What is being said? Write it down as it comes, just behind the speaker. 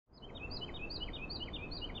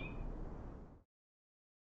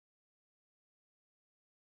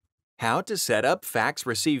How to set up fax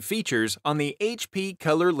receive features on the HP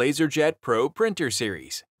Color LaserJet Pro printer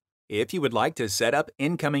series. If you would like to set up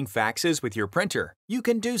incoming faxes with your printer, you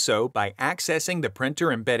can do so by accessing the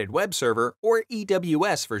Printer Embedded Web Server, or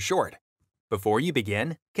EWS for short. Before you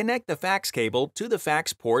begin, connect the fax cable to the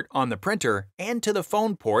fax port on the printer and to the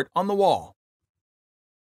phone port on the wall.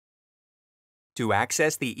 To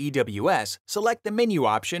access the EWS, select the Menu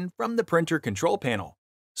option from the Printer Control Panel.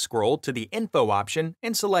 Scroll to the Info option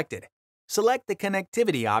and select it. Select the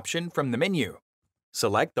Connectivity option from the menu.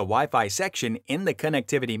 Select the Wi-Fi section in the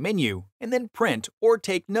Connectivity menu and then print or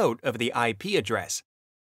take note of the IP address.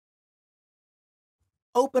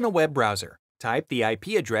 Open a web browser. Type the IP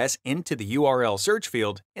address into the URL search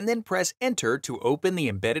field and then press Enter to open the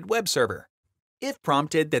embedded web server. If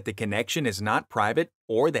prompted that the connection is not private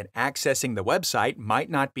or that accessing the website might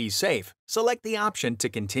not be safe, select the option to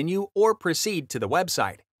continue or proceed to the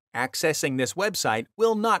website. Accessing this website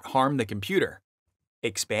will not harm the computer.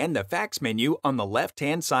 Expand the fax menu on the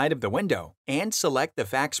left-hand side of the window and select the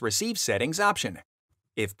fax receive settings option.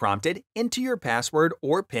 If prompted, enter your password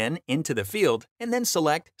or PIN into the field and then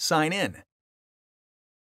select Sign In.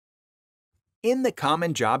 In the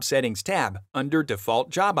Common Job Settings tab, under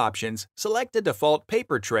Default Job Options, select a default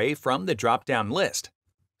paper tray from the drop-down list.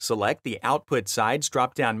 Select the Output Sides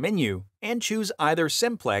drop-down menu and choose either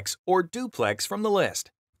Simplex or Duplex from the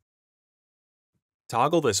list.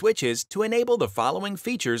 Toggle the switches to enable the following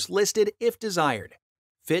features listed if desired.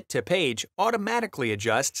 Fit to Page automatically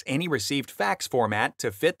adjusts any received fax format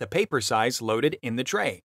to fit the paper size loaded in the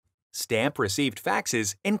tray. Stamp Received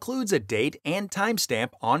Faxes includes a date and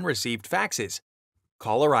timestamp on received faxes.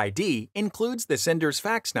 Caller ID includes the sender's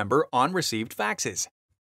fax number on received faxes.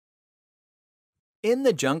 In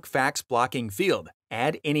the Junk Fax Blocking field,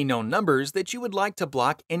 add any known numbers that you would like to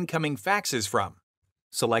block incoming faxes from.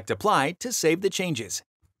 Select Apply to save the changes.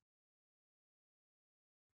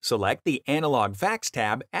 Select the Analog Fax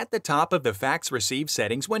tab at the top of the Fax Receive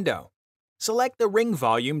Settings window. Select the Ring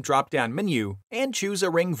Volume drop-down menu and choose a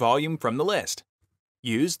ring volume from the list.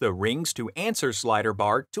 Use the Rings to Answer slider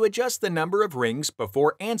bar to adjust the number of rings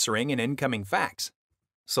before answering an incoming fax.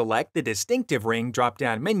 Select the Distinctive Ring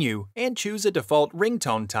drop-down menu and choose a default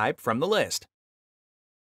ringtone type from the list.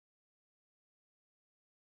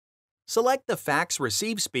 Select the Fax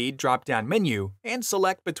Receive Speed drop-down menu and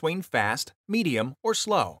select between fast, medium, or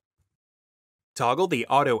slow. Toggle the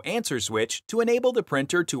Auto Answer switch to enable the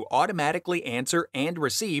printer to automatically answer and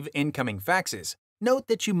receive incoming faxes. Note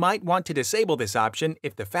that you might want to disable this option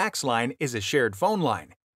if the fax line is a shared phone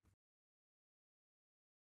line.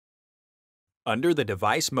 Under the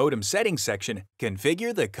Device Modem Settings section,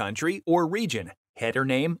 configure the country or region, header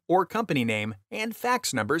name or company name, and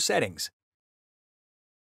fax number settings.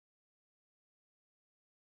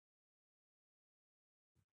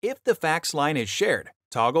 If the fax line is shared,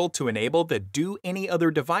 toggle to enable the Do Any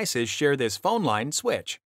Other Devices Share This Phone Line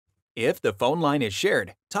switch. If the phone line is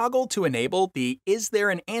shared, toggle to enable the Is There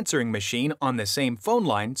an Answering Machine on the Same Phone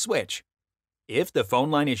Line switch. If the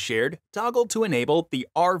phone line is shared, toggle to enable the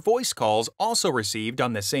Are Voice Calls Also Received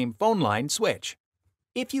on the Same Phone Line switch.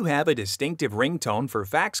 If you have a distinctive ringtone for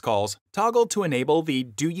fax calls, toggle to enable the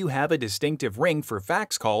Do You Have a Distinctive Ring for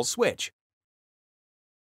Fax Calls switch.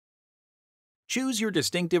 Choose your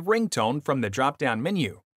distinctive ringtone from the drop-down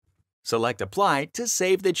menu. Select Apply to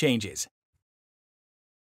save the changes.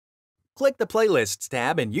 Click the Playlists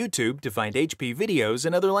tab in YouTube to find HP videos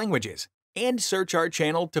in other languages, and search our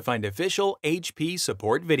channel to find official HP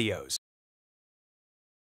support videos.